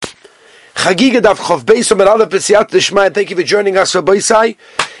Chagiga Daf Chav Beis Amar Aleph B'Siyat D'Shmai. Thank you for joining us for Boisai.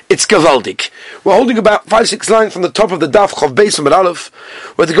 It's Gavaldik. We're holding about 5-6 lines from the top of the Daf Chav Beis Amar Aleph,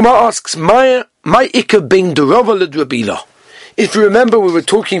 where the Gemara asks, "My Ika bein Durava L'Drabila." If you remember, we were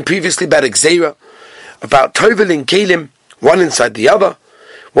talking previously about Gzeira, about Tovel and Kelim, one inside the other.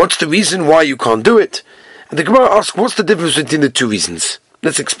 What's the reason why you can't do it? And the Gemara asks, what's the difference between the two reasons?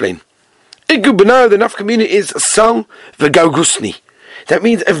 Let's explain. Igu B'nai, the nafkamina is Sal V'Gaugusni. That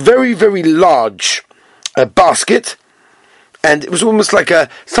means a very, very large basket, and it was almost like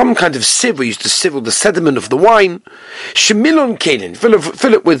some kind of sieve. We used to sieve the sediment of the wine. Shemilon Kelim,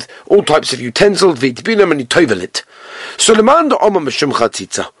 fill it with all types of utensils, v'itbinam, and you tovel it. Suleiman the Omar Mishum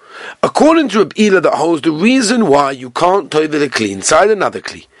Chatzitza. According to Reb Ila, that holds the reason why you can't tovel a kli inside another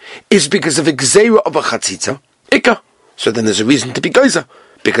kli is because of a gzeira of a chatzitza, ikka. So then there's a reason to be geyser,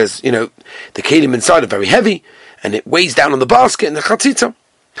 because, the kelim inside are very heavy, and it weighs down on the basket and the chatzitza.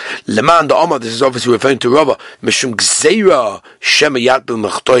 Leman the Omar, this is obviously referring to Rabba, Mishum gzeira shema yad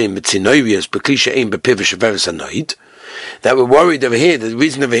b'machtoyim b'tzinoyvias b'kli she'ein b'pivish averes hanoid. That we're worried over here, the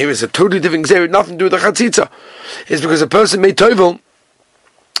reason over here is a totally different gzeira, nothing to do with the chatzitza. It's because a person made tovel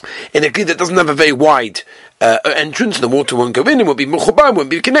in a kli that doesn't have a very wide entrance, and the water won't go in, and won't be mechubar, won't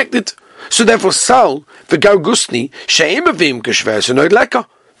be connected. So therefore, sal v'gaugusni she'im avim k'shver so no leka.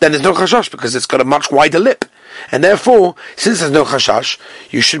 Then there's no chashash because it's got a much wider lip, and therefore, since there's no chashash,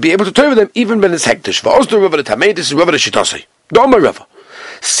 you should be able to tow them even when it's hektish. V'osdo rava l'tamei. This is rava l'shitase. Doma rava.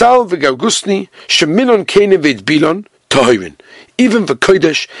 Sal v'gaugusni sheminon kenim v'idbilon tahirin. Even for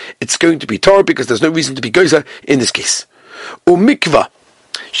kodesh, it's going to be tar because there's no reason to be gozer in this case. Umikva.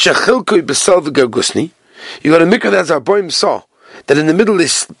 Shechilkoi b'sal v'gaugusni. You got a mikvah that's our boim saw, that in the middle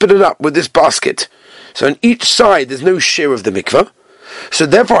is split it up with this basket. So on each side there's no share of the mikvah. So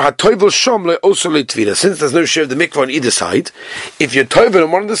therefore, hatovel shom also tvila. Since there's no share of the mikvah on either side, if you're tovel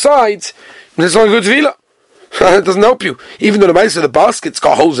on one of the sides, it's not a good tvila. It doesn't help you. Even though the basket's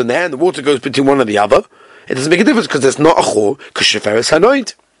got holes in there and the water goes between one and the other, it doesn't make a difference because there's not a chor ksheferes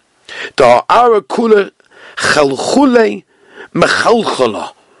hanoid. Da ara kula chalchule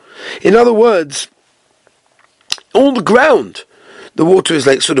mechalchala. In other words, all the ground, the water is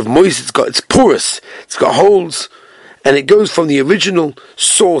like sort of moist, it's porous, it's got holes, and it goes from the original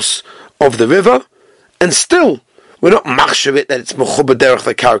source of the river, and still, we're not machshav it that it's mechuba derech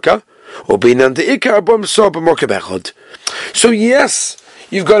the karka, or binan de ikar bom so b'mokeb echad. So yes,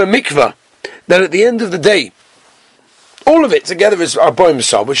 you've got a mikvah, that at the end of the day, all of it together is arbom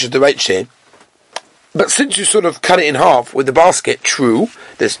so, which is the right share. But since you sort of cut it in half with the basket, true,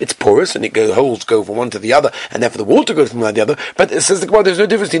 it's porous and holes go from one to the other, and therefore the water goes from one to the other. But it says there's no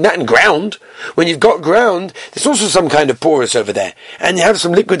difference between that and ground. When you've got ground, there's also some kind of porous over there, and you have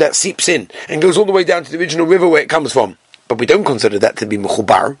some liquid that seeps in and goes all the way down to the original river where it comes from. But we don't consider that to be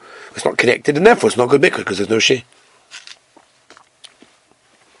mechubar. It's not connected, and therefore it's not good mikvah because there's no sheh.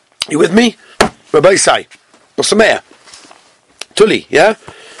 You with me? Rabbi Sai, Bosamea, Tuli, yeah?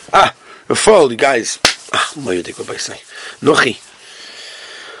 You guys. What I say? Nochi.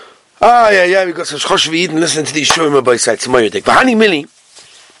 We got such choshev Eden. Listen to these shurim Rabbi Sai. It's Moyedik. Bahani Mili.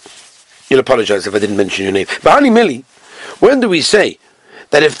 You'll apologize if I didn't mention your name. Bahani Mili. When do we say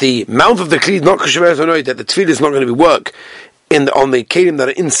that if the mouth of the kli is not kshever hanoid, that the tefillah is not going to be work on the kelim that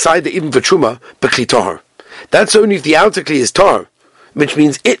are inside the even for truma, but kli tahar? That's only if the outer kli is tahar, which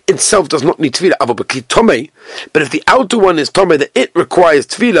means it itself does not need tefillah, but if the outer one is tomei, that it requires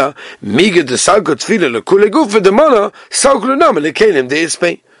tefillah, miga de salko tefillah lekule gufa de mana salko lenam lekelim de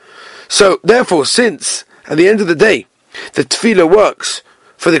ispe. So therefore, since at the end of the day the tefillah works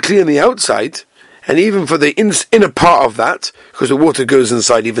for the kli on the outside, and even for the inner part of that, because the water goes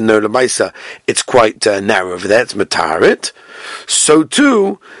inside, even though lemaisa it's quite narrow over there, it's matarit. So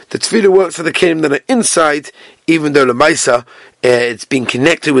too, the tefillah works for the kelim that are inside, even though lemaisa it's being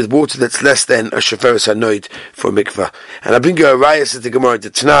connected with water that's less than a sheferes hanoid for a mikvah. And I bring you a raya, says the Gemara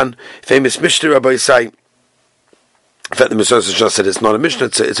de Tanan, famous Mishnah Rabbi Sai. In fact, the Mesilas just said it's not a Mishnah,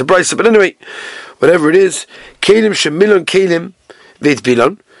 it's a brisa. But anyway, whatever it is, kelim shemilon kelim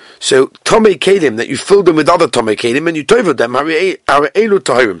v'itbilon. So tomei kelim, that you fill them with other tomei kelim and you toivel them, are elu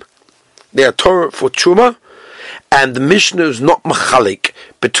tahirim. They are Torah for truma, and the Mishnah is not machalik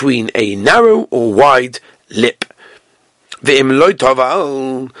between a narrow or wide lip. Ve'im loy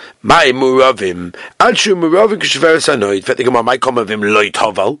toval, my muravim, adshu muravim k'shveres hanoid. Vet the Gemara, my comma v'im loy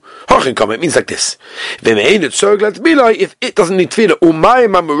toval. Hochin comma, it means like this. Ve'im ein it so glad to be like, if it doesn't need tefillah, umay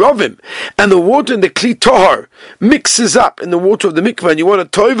ma muravim, and the water in the kli tohar mixes up in the water of the mikvah, and you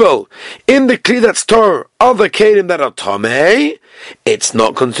want to tovel in the kli that's tohar, other kelim that are tomei, it's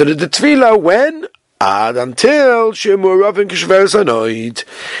not considered the tefillah when until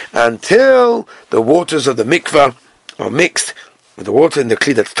the waters of the mikvah are mixed with the water in the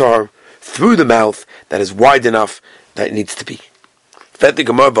kli that's tar through the mouth that is wide enough that it needs to be. The Rabbi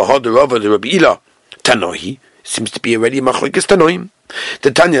Ila Tanohi seems to be already machlokes Tanoim. The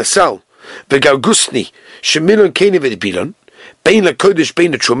Tanya Sal the Gaugusni Shemilon Kenevet Bilon Bein la Kodesh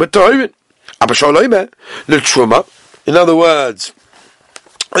Bein la Truma Toirin Abashaloime la Truma. In other words,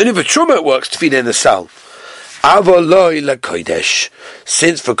 only if a Truma works to feed in the Sal. Avaloi la Kodesh.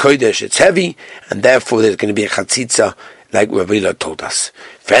 Since for Kodesh it's heavy, and therefore there's going to be a chatzitza, like Rabbi Ila told us.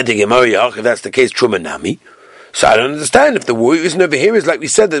 If that's the case, Truma Nami. So I don't understand if the reason over here is like we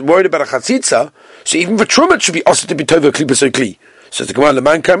said that worried about a chatzitza. So even for Truma it should be also to be tova kli b'soy kli. So the Gemara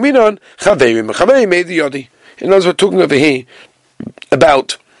leman kaminon chaverim made the yodi. In other words, we're talking over here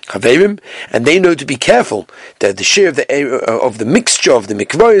about chaverim, and they know to be careful that the share of the mixture of the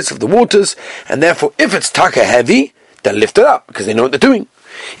mikvahs of the waters, and therefore if it's taka heavy, they'll lift it up because they know what they're doing.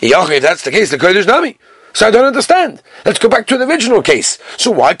 If that's the case, the kodesh nami. So I don't understand. Let's go back to the original case.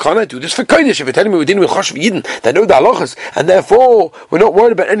 So why can't I do this for Kodesh? If you're telling me we're dealing with Choshev Yidden, they know the halachas, and therefore we're not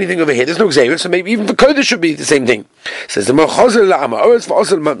worried about anything over here. There's no Xerah, so maybe even for Kodesh should be the same thing. It says the Mochazel la'amaretz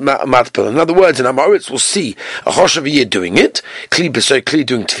v'osel matpil. In other words, an Amaretz will see a Choshev Yid doing it, Kli b'soy Kli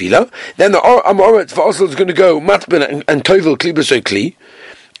doing Tefillah. Then the Amaretz v'osel is going to go matpil and tovel Kli b'soy Kli,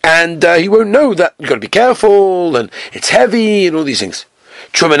 and he won't know that you've got to be careful and it's heavy and all these things.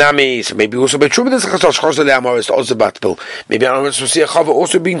 Truma Nami, so maybe also by Truma there's a chasash chosel le'amaretz also batbil. Maybe Amaretz will see a chava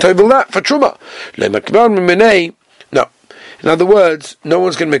also being tovel that for Truma. No. In other words, no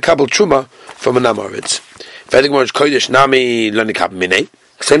one's going to make kabel Truma from an Amaretz. Kodesh Nami lonikab minei.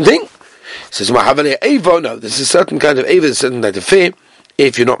 Same thing. It says Mahavale Evo. No, this is a certain kind of Evo, a certain kind of fear.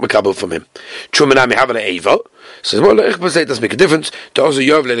 If you're not makabel from him, Truma Nami Havale Evo. Says well, it doesn't make a difference. To also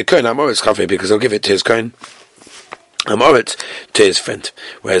Yov le kohen Amaretz chafe because he'll give it to his kohen Amaretz to his friend.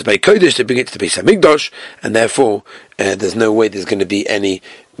 Whereas by Kodesh they bring it to the Beis Hamikdash, and therefore there's no way there's going to be any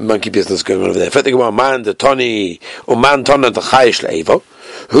monkey business going on over there. Who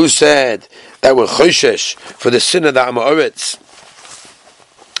said that we're choshesh for the sin of the Amaretz?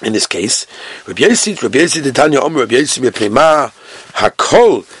 In this case, Rabbi Yossi the Tanya Omer Rabbi Yossi Mepnima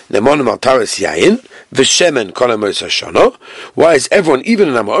Hakol Lemonim Altaris Yain V'Shemen Kol Amos Hashana. Why is everyone, even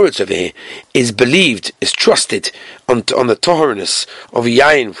in Amaretz over here, is believed, is trusted on the toherness of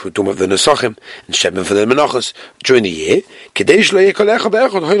Yain for the Nesachim and Shemen for the Menachos during the year? Because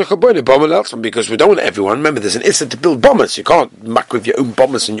we don't want everyone. Remember, there's an issa to build bombers. You can't muck with your own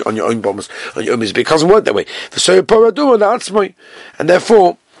bombers and on your own bombers on your own music. It doesn't work that way. And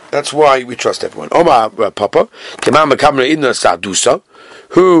therefore, that's why we trust everyone. Omar Papa,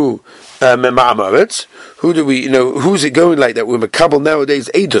 who do we, who's it going like that? We're makabel nowadays,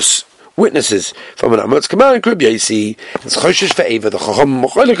 edus, witnesses from an Amaretz. Come on, Rabbi Yossi, it's choshesh for Eva, the chacham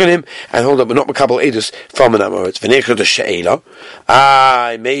mocholik on him, and hold up, we're not makabel edus from an Amaretz. V'nechad the she'ela.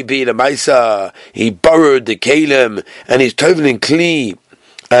 Maybe the Maisa, he borrowed the kalim, and he's toveling kli,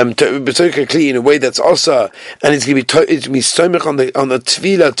 in a way that's also, and it's going to be stomach on the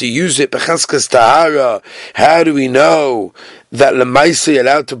tefillah to use it b'chaskas tahara. How do we know that lemaisa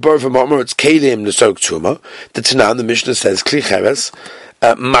allowed to borrow from Amaretz kalim the soak truma? The Tanan, the Mishnah says kli cheres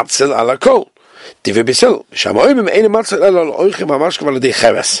matzel ala kol divrei bisil shamoyim ein matzel ala oichem hamashkav ala dei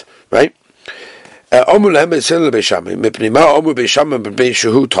cheres, right? Omu lehem bisil lebeishamim mipnima omu beishamim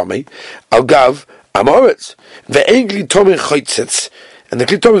beishahu tomei al gav Amaretz ve'en kli tomei choitzitz. And the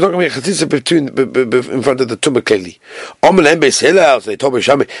Kli Tom is not going to be a chatzitza in front of the Tumah Keli. Omelem Beis Hillel, they told me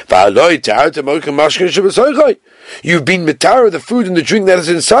Shami, Va'aloi ta'arta moichem mashkin shebesoichai. You've been mitar the food and the drink that is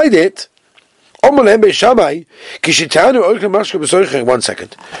inside it. Omelem Beis Shammai, kishitanu moichem mashkin besoichai. 1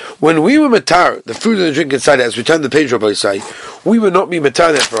 second. When we were mitar the food and the drink inside it, as we turn the page, Rabbi say, we would not be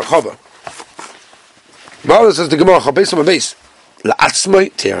mitar that for a chava. Rather says the Gemara, Chabes on base,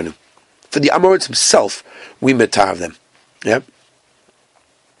 la'atzmai te'arnu. For the Amaretz himself, we mitar them. Yeah.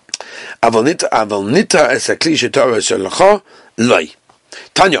 Aval nita es a kli shetorah shelacha loy.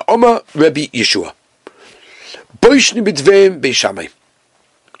 Tanya Oma Rabbi Yeshua. Boishni b'dveim beishamai.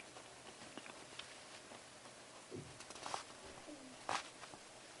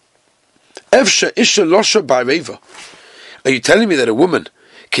 Efsha isha losha ba'reva. Are you telling me that a woman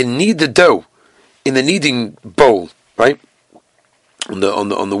can knead the dough in the kneading bowl, right? On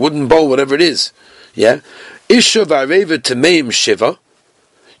the wooden bowl, whatever it is, yeah. Isha ba'reva tameim shiva.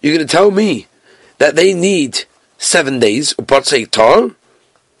 You're going to tell me that they need 7 days, upatzei tar?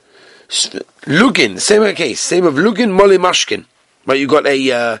 Lugin, same case, same of lugin moli mashkin. Right, you got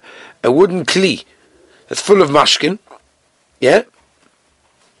a wooden kli that's full of mashkin, yeah?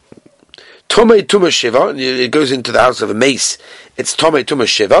 Tomei Tuma Shiva, and it goes into the house of a mace, it's Tomei Tuma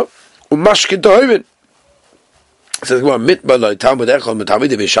Shiva, Umashke Doivin. It says, Mitbalai Talmud Echon Matamid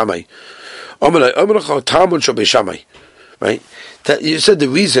Beishamai. Omelach Talmud Shal Beishamai. Right? That you said the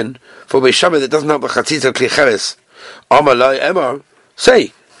reason for Beishamai that doesn't have a Chatzitza Kli Cheres. Amalai Emar,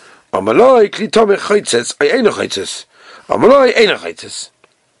 say, Amalai Kli Tomei Chaitzes, Eina Chaitzes. Amalai Eina Chaitzes.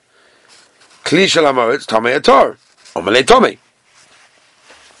 Kli Shal Amaretz Tomei Atar. Amalai Tomei.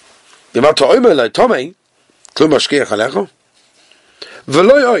 Yamato Omelai Tomei, Klum Mashkiach Alecho.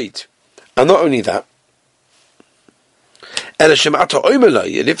 V'loi Oid. And not only that, and if you're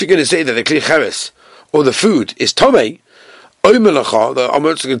going to say that the Kli Cheres or the food is Tomei, I'm also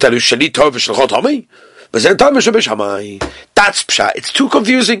going to tell you Shali Tov Shalchot Tomei. That's pshat. It's too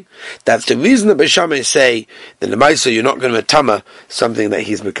confusing. That's the reason that Beishamai say that the Maisa you're not going to tama something that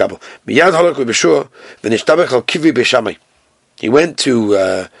he's mekabel. Miyad halak b'shur v'nishtabech al kivi Beishamai. He went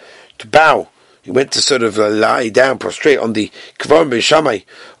to bow. He went to sort of lie down, prostrate on the kvar Beishamai.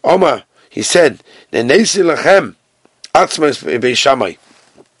 Omar, he said, Nenesi lachem atzmas Beishamai.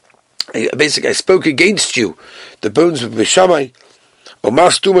 Basically, I spoke against you, the bones of Beishamai.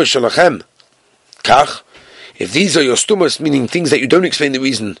 Omar stuma shalachem. Kach, if these are your stumas, meaning things that you don't explain the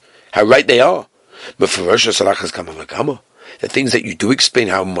reason how right they are, the things that you do explain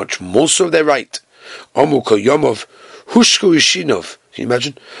how much more so they're right. Yomov Hushku Yishinov. Can you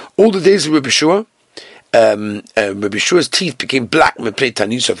imagine? All the days of Rabbi Shua, Rabbi Shua's teeth became black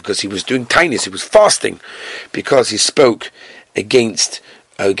because he was doing tinus, he was fasting, because he spoke against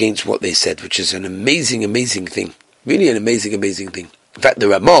what they said, which is an amazing thing. Really an amazing thing. In fact, the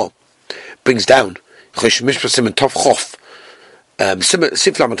Ramah brings down that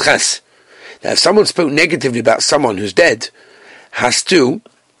if someone spoke negatively about someone who's dead, has to,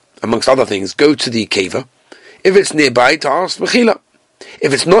 amongst other things, go to the keva. If it's nearby, to ask mechila.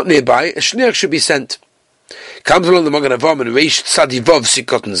 If it's not nearby, a shneach should be sent. Comes along the Magen Avraham and Reish Tzadivov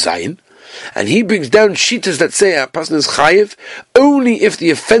Sikot and Zayin, and he brings down shitas that say a person is chayiv only if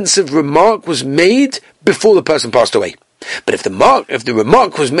the offensive remark was made before the person passed away. But if the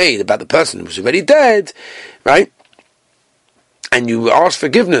remark was made about the person who was already dead, right, and you ask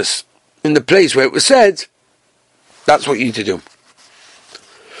forgiveness in the place where it was said, that's what you need to do.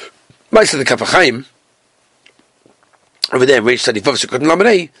 Ma'aseh the Kaf HaChaim over there, Reish Tzadivov Sikot and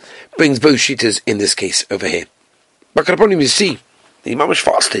Lamanei, brings both shitas in this case over here. But upon him you see, the Imam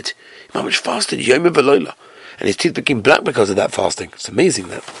fasted. Yom v'loila, and his teeth became black because of that fasting. It's amazing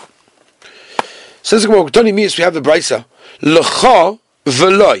that. Says the Gemara, Tony Mias, we have the Brisa, L'cha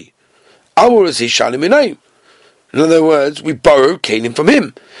v'loi, ours is shalim inayim. In other words, we borrow kelim from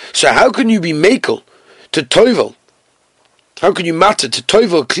him. So how can you be makel to tovel? How can you matter to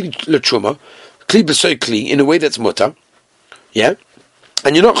tovel kli l'truma, kli b'soy kli, in a way that's mutter? Yeah?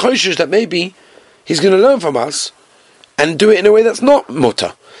 And you're not choshesh that maybe he's going to learn from us and do it in a way that's not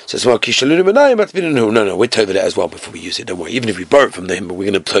mutter. Says, well, no, we're tover that as well before we use it, don't worry. Even if we borrow it from him, but we're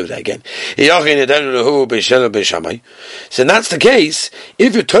going to tover that again. So that's the case,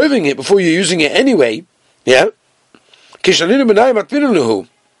 if you're toving it before you're using it anyway, yeah? So that's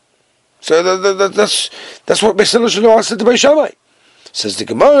what Beishamai said to Beishamai. Says the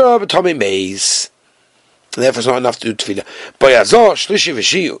Gemara, but Tommy Mays. Therefore it's not enough to do tefillah. Bayazah, shlishi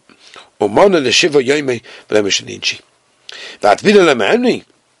v'shiyu, umana l'shiva yoymei v'lemishaninchi. V'atvila l'ma'amni.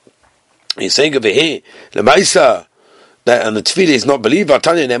 He's saying over here, Lemaisa, that and the tefillah is not believed.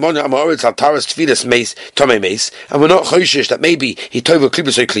 Tanya Ne'emon Amaretz Altaras tefillah mace Tomei mace, and we're not choshesh that maybe he tova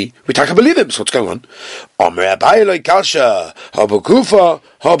klibusay kli. We can't believe him. So what's going on? Amrei Abaye loy kasha habagufa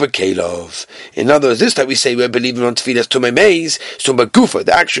habakelov. In other words, this that we say we're believing on tefillah Tomei mace, so bagufa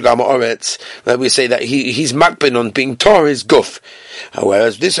the actual Amaretz that we say that he's makbin on being tar his guf.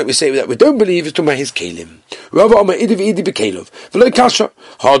 Whereas this that we say that we don't believe is Tomei his kelim.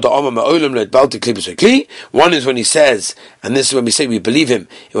 One is when he says, and this is when we say we believe him,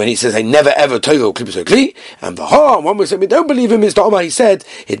 when he says, I never ever toivo klipus kli, and one we say we don't believe him is the Omar he said,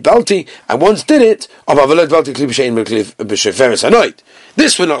 it balti, I once did it,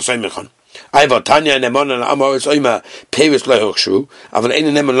 this we're not saying mechon. I've Tanya Nemon and Amoritz Oima Paris Lohochshu, Aval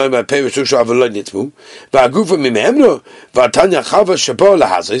Ein Nemon Loma Paris Rushu Aval Nitmu, Vagufa Mimemno, Vatanya Chava Shabola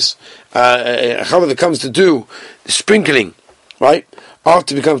Hazis, Chava that comes to do the sprinkling, right?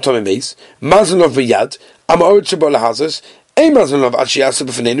 After it becomes Tommy Mace, Mazanov Viyad, Amoritz Shabola Hazis, a Mazanov Achiasa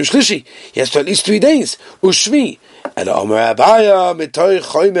Befenenu Shlishi. He has to at least 3 days. Ushvi. And Omer Abaya Mitoy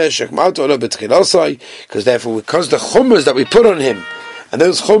Choyme Shekmat Ola Betchilosai, because the chumras that we put on him, and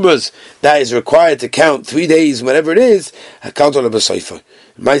those chumras that is required to count 3 days, whatever it is, count on a b'soifa.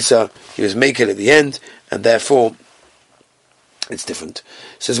 Maisa, he was making at the end, and therefore It's different.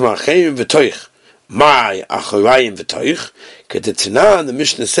 It says, Ma'achayim v'toich, my achorayim v'toich. Kedetzina, the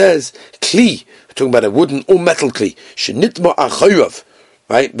Mishnah says, kli, we're talking about a wooden or metal kli, shenitma achorav,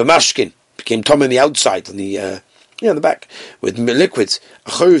 right? B'mashkin, became tom on the outside, on the back, with liquids.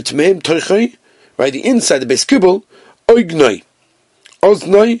 Achorav tmeim toichai, right? The inside, the base kibble, oignoi,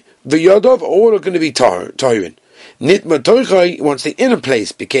 oznoi, v'yodov, all are going to be tahirin. Nitma toichai, once the inner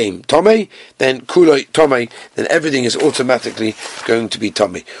place became tomei, then kuloi tomei, then everything is automatically going to be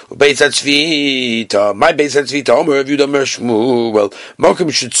tomei. Beis hatzvita, my beis hatzvita, omer Rav Yehuda Omer Shmuel,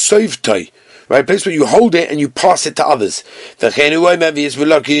 mokum should save toi, right? Place where you hold it and you pass it to others. V'chein u'ay mevi'is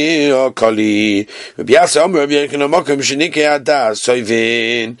v'laki kali. Rabbi Yasa omer Rav Yochanan mokum shenikei adas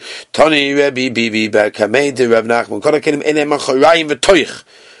soivin. Toni Rabbi Bibi b'kamei de Rav Nachman. Kol hakenim enem achorayim v'toich.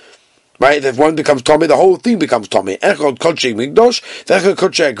 Right, if one becomes Tommy, the whole thing becomes Tommy. Echad Kodshei Migdosh, Vechad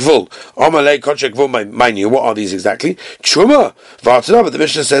Kodshei Gvul. Omalei Kodshei Gvul, mind you, what are these exactly? Truma. Vartanah, but the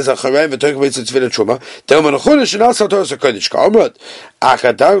Mishnah says, Acharei v'toich v'etzit tzvila Truma. De'oman achulish and asa Torah Kodesh Ka'omrat.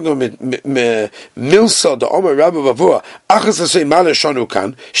 Achadargo milsa da Omer Rabba Bavua. Achas asay male shonu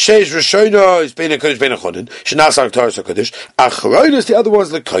kan. Sheish Rishono is bein a Kodesh bein a Chodin. Shenasa Torah Kodesh. Acharei is the other ones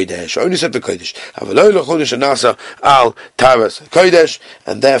the Kodesh. Only said the Kodesh. Avaloi l'achulish and asa al Taras Kodesh.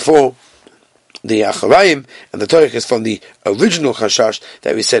 And therefore, the Acharayim and the Torah is from the original Chashash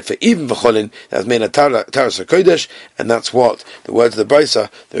that we said for even V'cholin that was made a Taras HaKodesh, and that's what the words of the Brisa,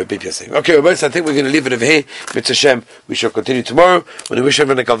 the Rebbe are saying. Okay, Rebbe, I think we're going to leave it over here. Mitzvah Shem, we shall continue tomorrow. When we wish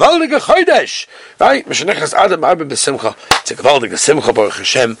everyone a Gavaldige Chodesh, right? Mishnechas Adam Arba B'Simcha. It's a Gavaldige Simcha Baruch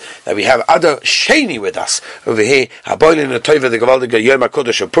Hashem that we have Adar Sheni with us over here. Haboilin and Tova, the Gavaldige Yom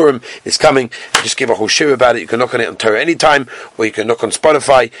HaKodesh of Purim is coming. I just give a whole shir about it. You can knock on it on Torah anytime, or you can knock on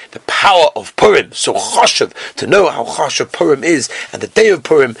Spotify. The power of Purim. So chashuv to know how chashuv Purim is, and the day of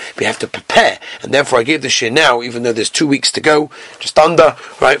Purim we have to prepare, and therefore I gave the shir now, even though there's 2 weeks to go, just under,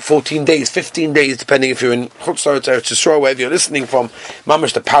 right, 14 days, 15 days, depending if you're in Chutz La'aretz, Eretz Yisrael, wherever you're listening from.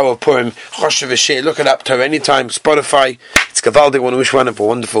 Mamash, the power of Purim, chashuv shir. Look it up, Torah anytime, Spotify. It's Gavaldik. I want to wish one of a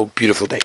wonderful, beautiful day.